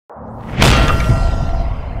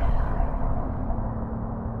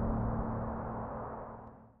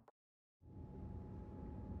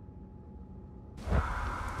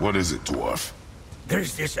What is it, dwarf?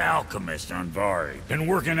 There's this alchemist on Vari. Been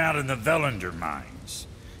working out in the Velander mines.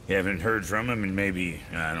 Haven't heard from him in maybe,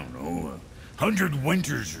 I don't know, 100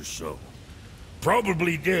 winters or so.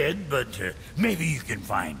 Probably dead, but maybe you can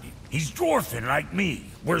find him. He's dwarfing like me.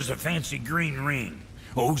 Wears a fancy green ring.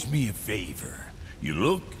 Owes me a favor. You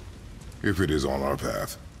look? If it is on our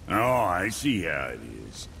path. Oh, I see how it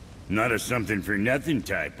is. Not a something-for-nothing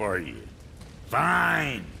type, are you?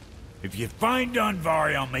 Fine. If you find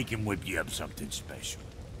Vari, I'll make him whip you up something special.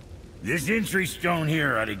 This entry stone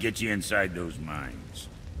here ought to get you inside those mines.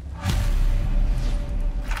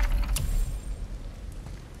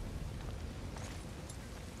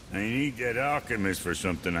 I need that alchemist for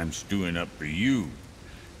something I'm stewing up for you.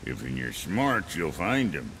 If you're smart, you'll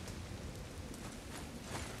find him.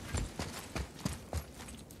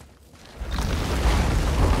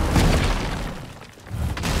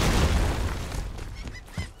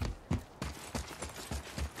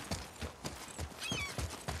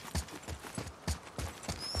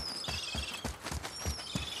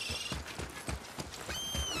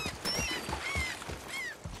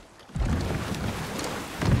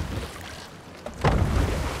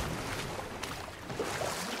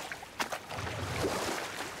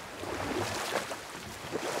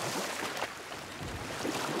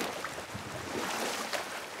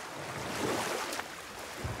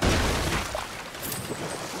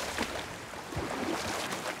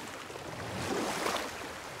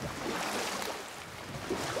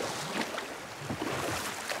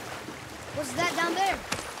 What's that down there?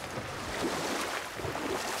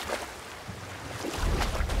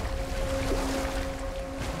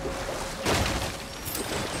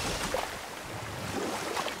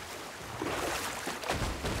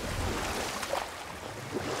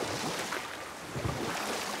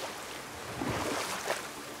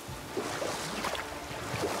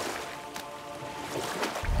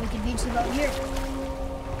 We could reach about here.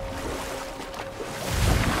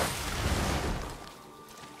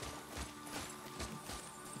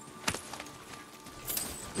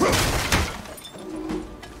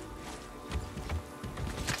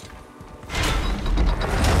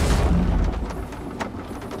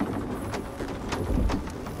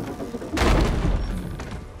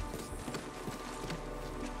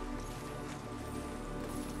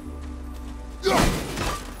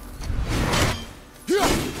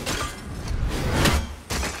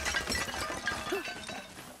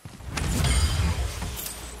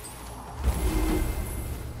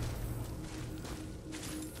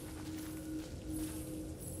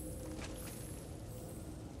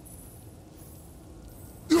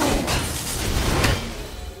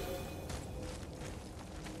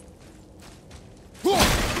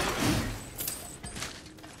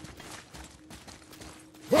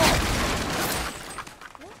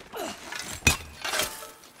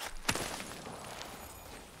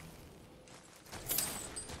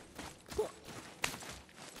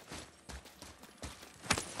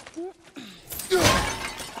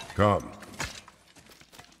 Come.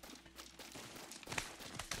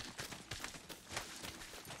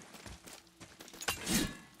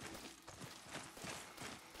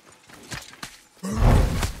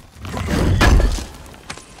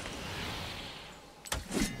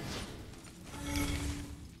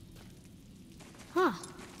 Huh.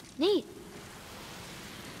 Neat.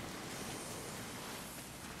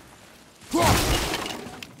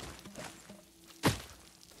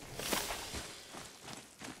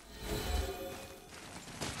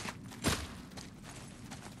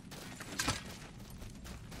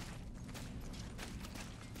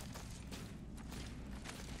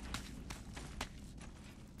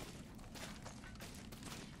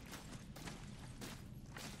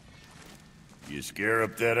 You scare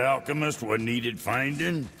up that alchemist what needed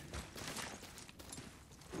finding?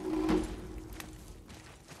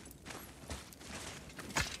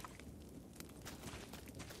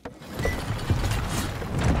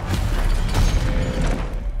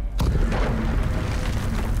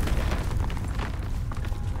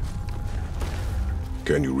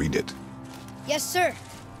 Can you read it? Yes, sir.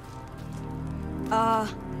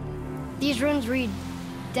 These runes read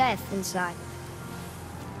death inside.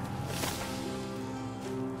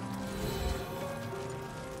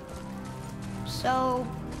 So,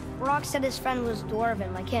 Rock said his friend was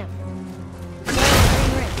dwarven like him.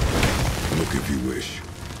 Look if you wish.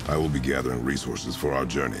 I will be gathering resources for our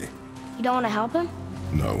journey. You don't want to help him?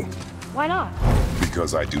 No. Why not?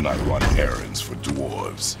 Because I do not run errands for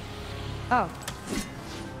dwarves. Oh.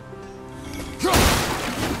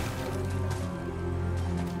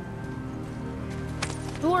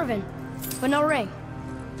 dwarven, but no ring.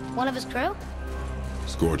 One of his crew?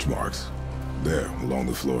 Scorch marks. There, along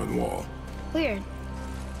the floor and wall. Weird.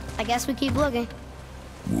 I guess we keep looking.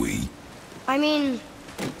 We? I mean,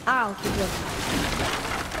 I'll keep looking.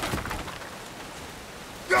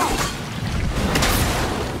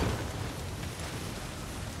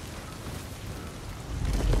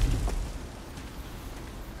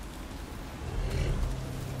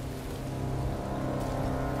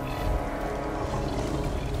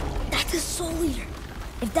 That's his soul eater.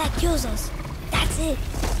 If that kills us, that's it.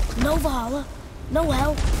 No Valhalla, no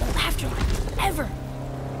hell, no afterlife, ever.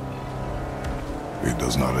 It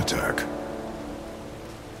does not attack.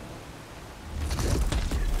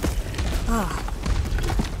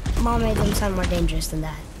 Mom made them sound more dangerous than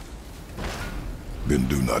that. Then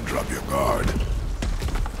do not drop your guard.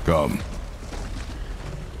 Come.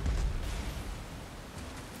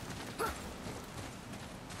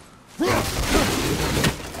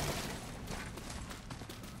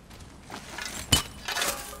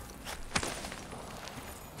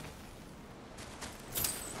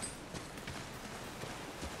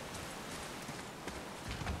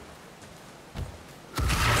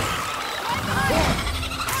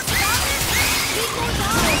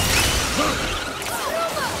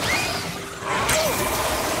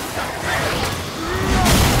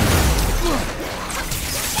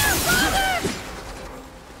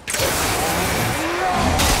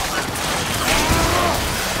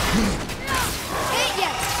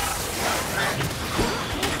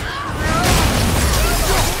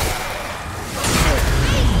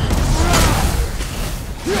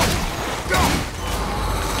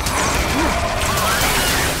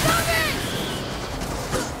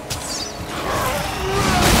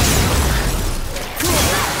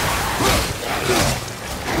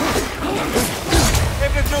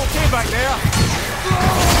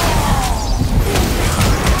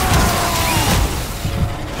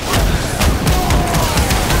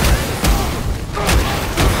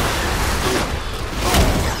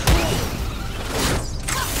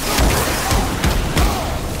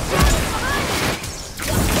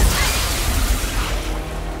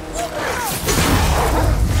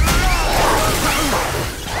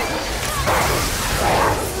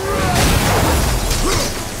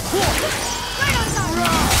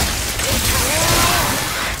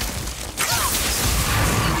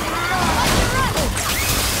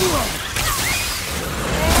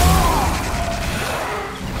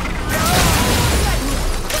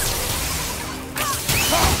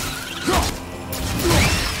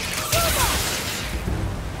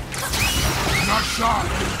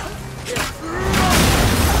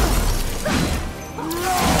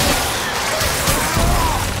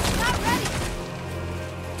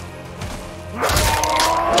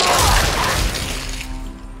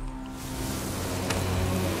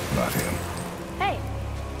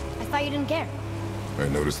 I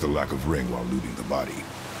noticed the lack of ring while looting the body.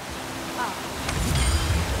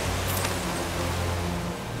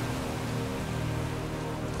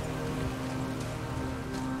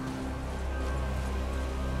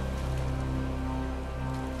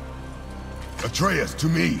 Atreus, to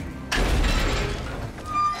me!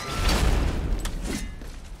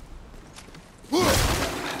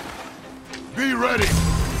 Be ready!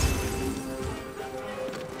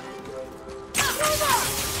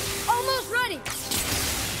 Almost ready!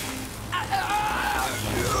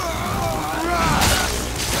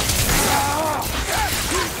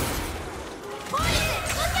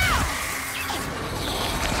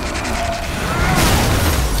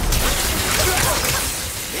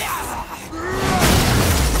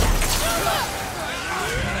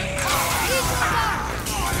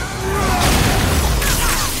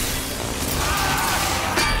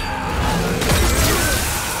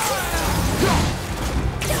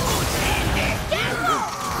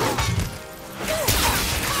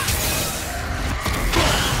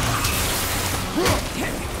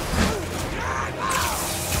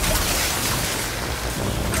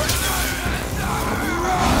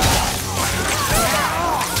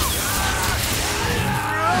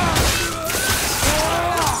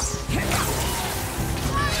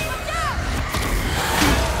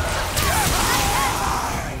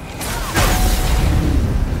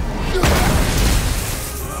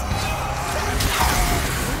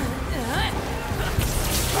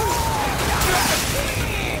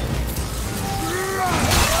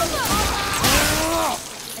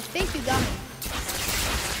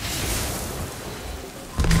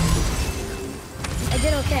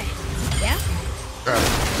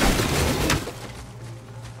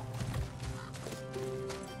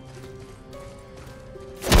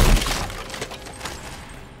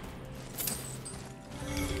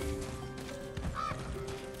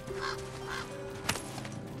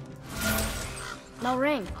 No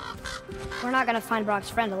ring. We're not gonna find Brock's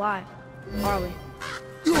friend alive, are we?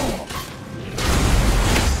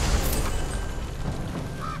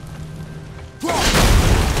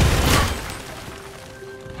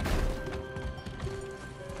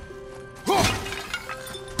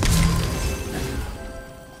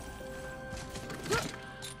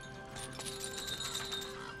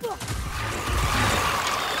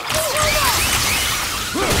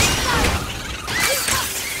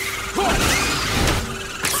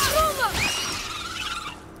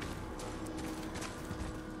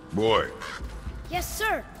 Boy. Yes,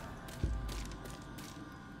 sir.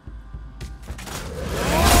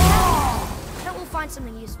 I bet we'll find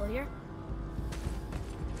something useful here.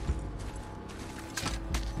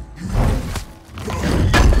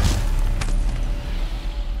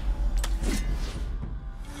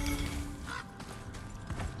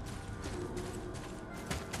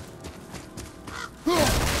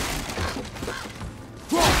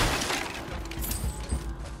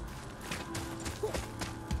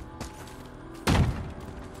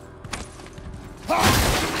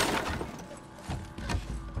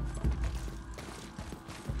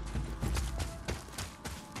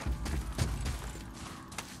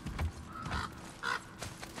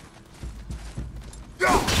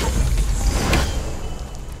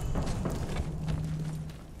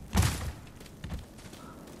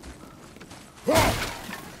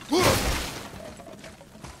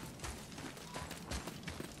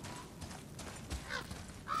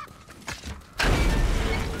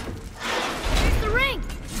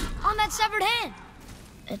 Severed hand.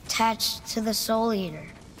 Attached to the Soul Eater.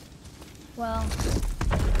 Well,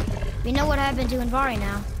 we know what happened to Anvari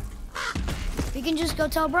now. We can just go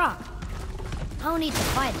tell Brock. No need to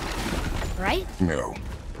fight it, right? No.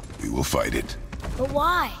 We will fight it. But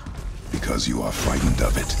why? Because you are frightened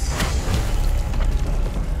of it.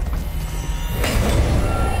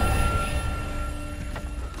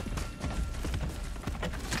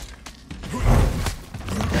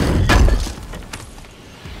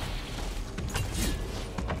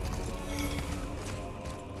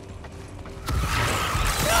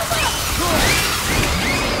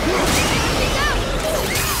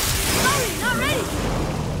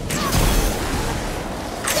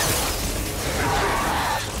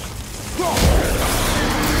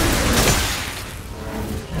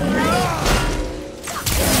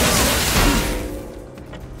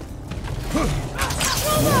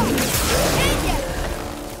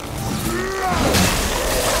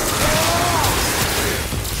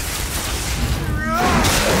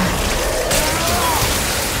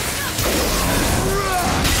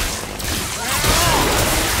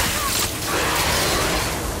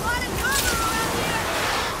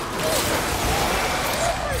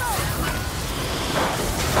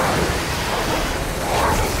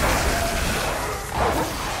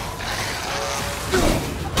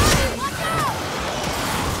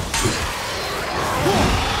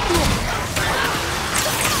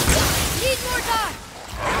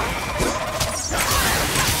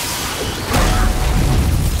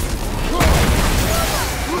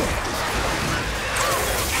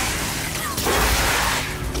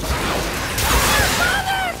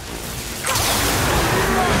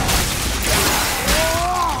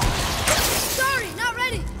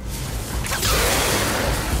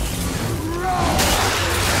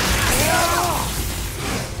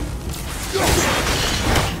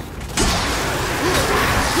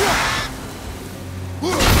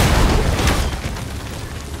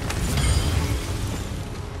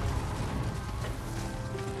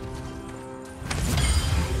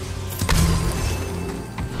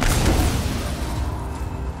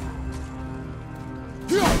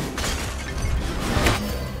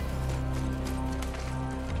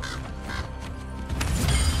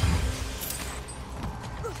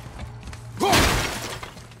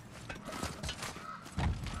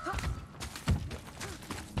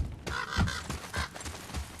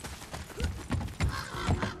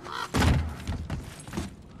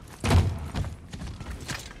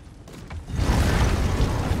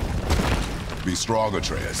 Be strong,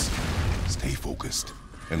 Atreus. Stay focused,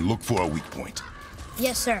 and look for a weak point.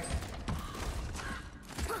 Yes, sir.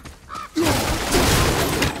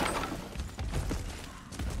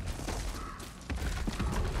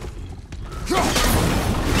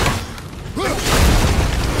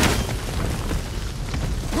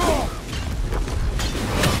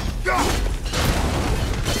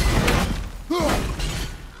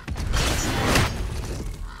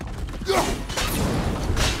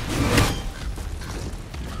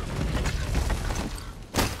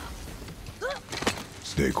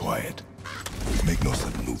 Stay quiet. Make no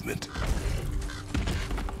sudden movement.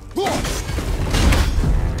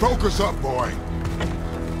 Focus up, boy.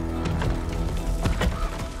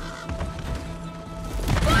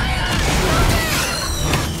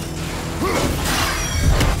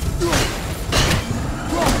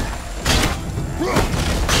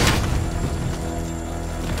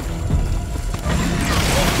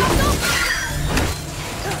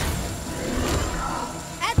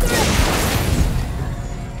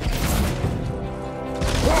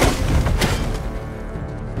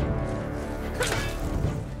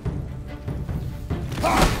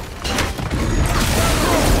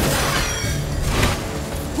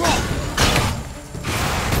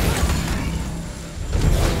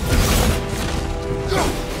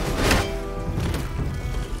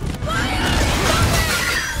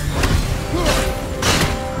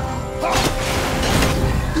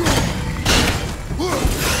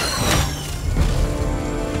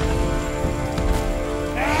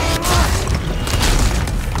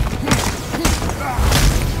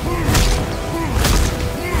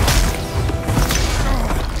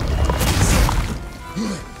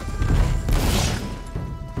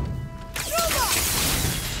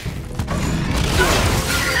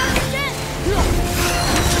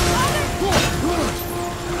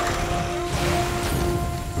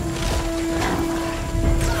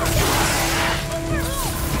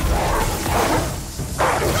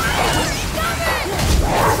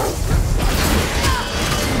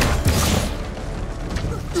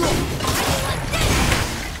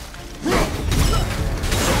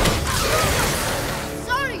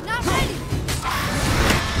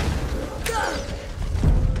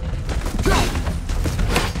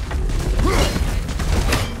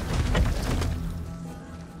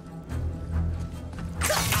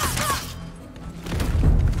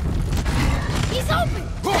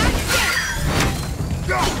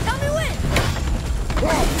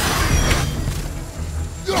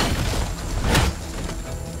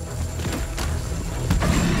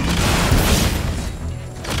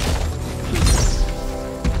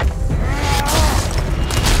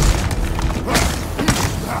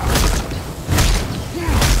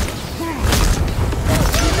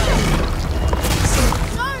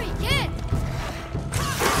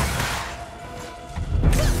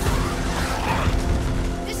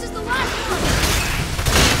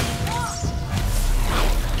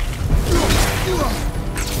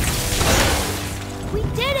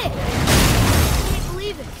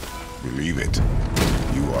 Believe it.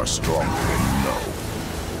 You are stronger than you know.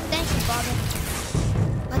 Thank you, Father.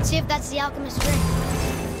 Let's see if that's the alchemist's ring.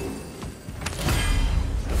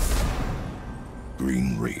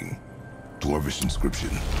 Green ring. Dwarvish inscription.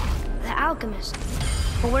 The alchemist.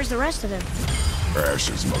 But where's the rest of him?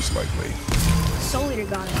 Ashes, most likely. Soul Eater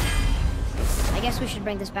got it. I guess we should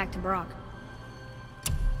bring this back to Brock.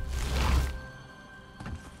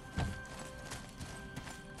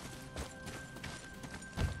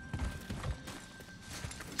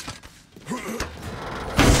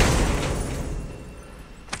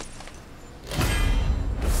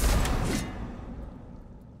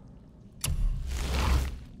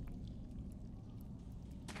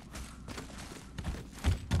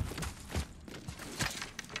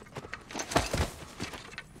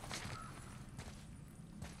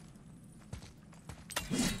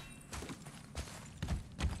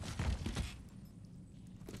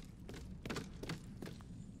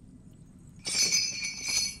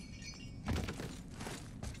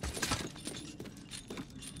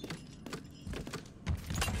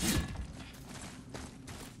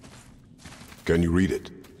 Can you read it?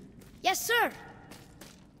 Yes, sir.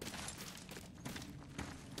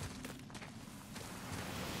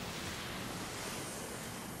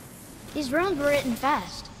 These runes were written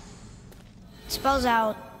fast. It spells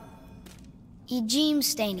out Ejim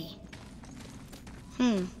Staney.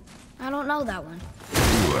 I don't know that one.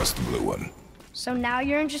 Well, that's the blue one. So now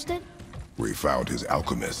you're interested? We found his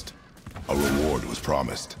alchemist. A reward was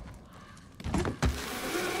promised.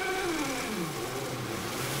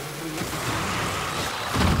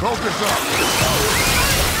 Focus up!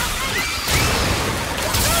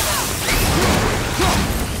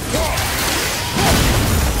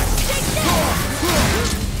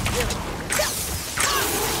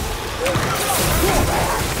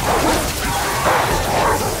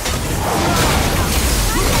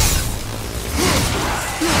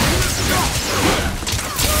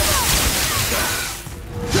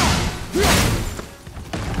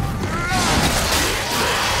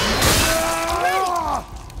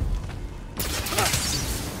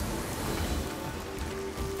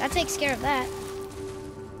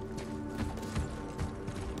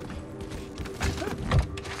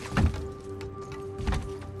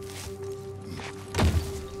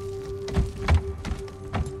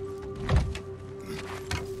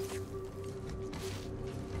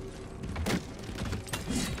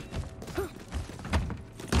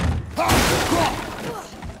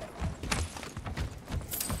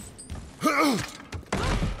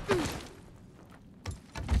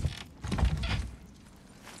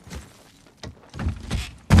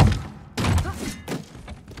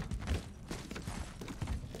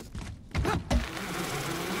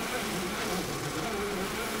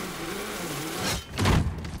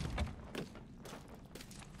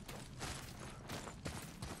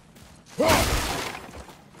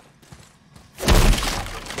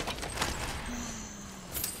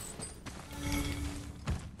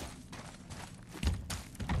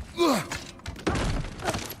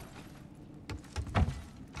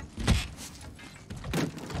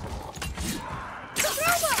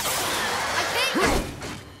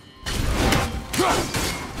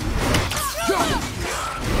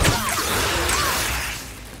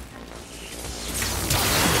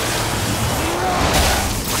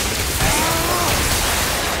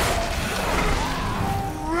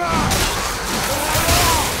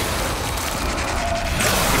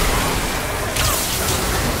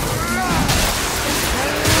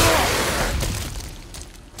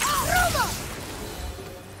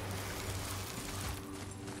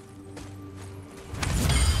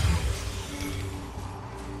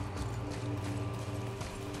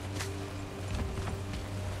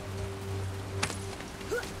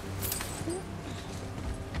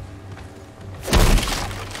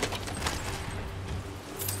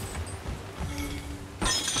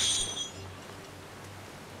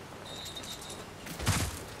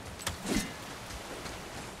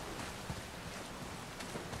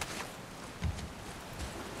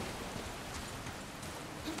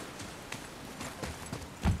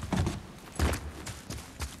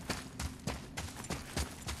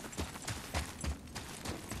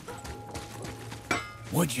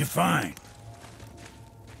 What'd you find?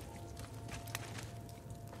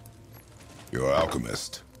 You're an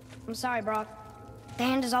alchemist. I'm sorry, Brock. The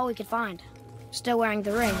hand is all we could find. Still wearing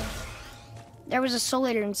the ring. There was a soul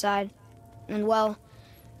eater inside. And, well,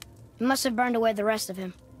 it must have burned away the rest of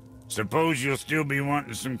him. Suppose you'll still be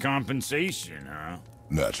wanting some compensation, huh?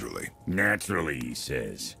 Naturally. Naturally, he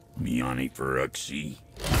says. Miani Feruxi.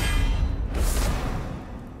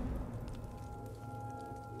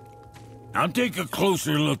 I'll take a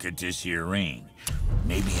closer look at this here ring.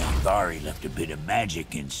 Maybe Andvari left a bit of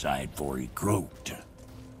magic inside before he croaked.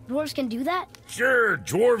 Dwarves can do that? Sure,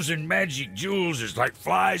 dwarves and magic jewels is like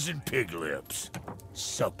flies and pig lips.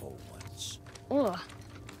 Supple ones. Ugh.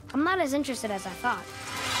 I'm not as interested as I thought.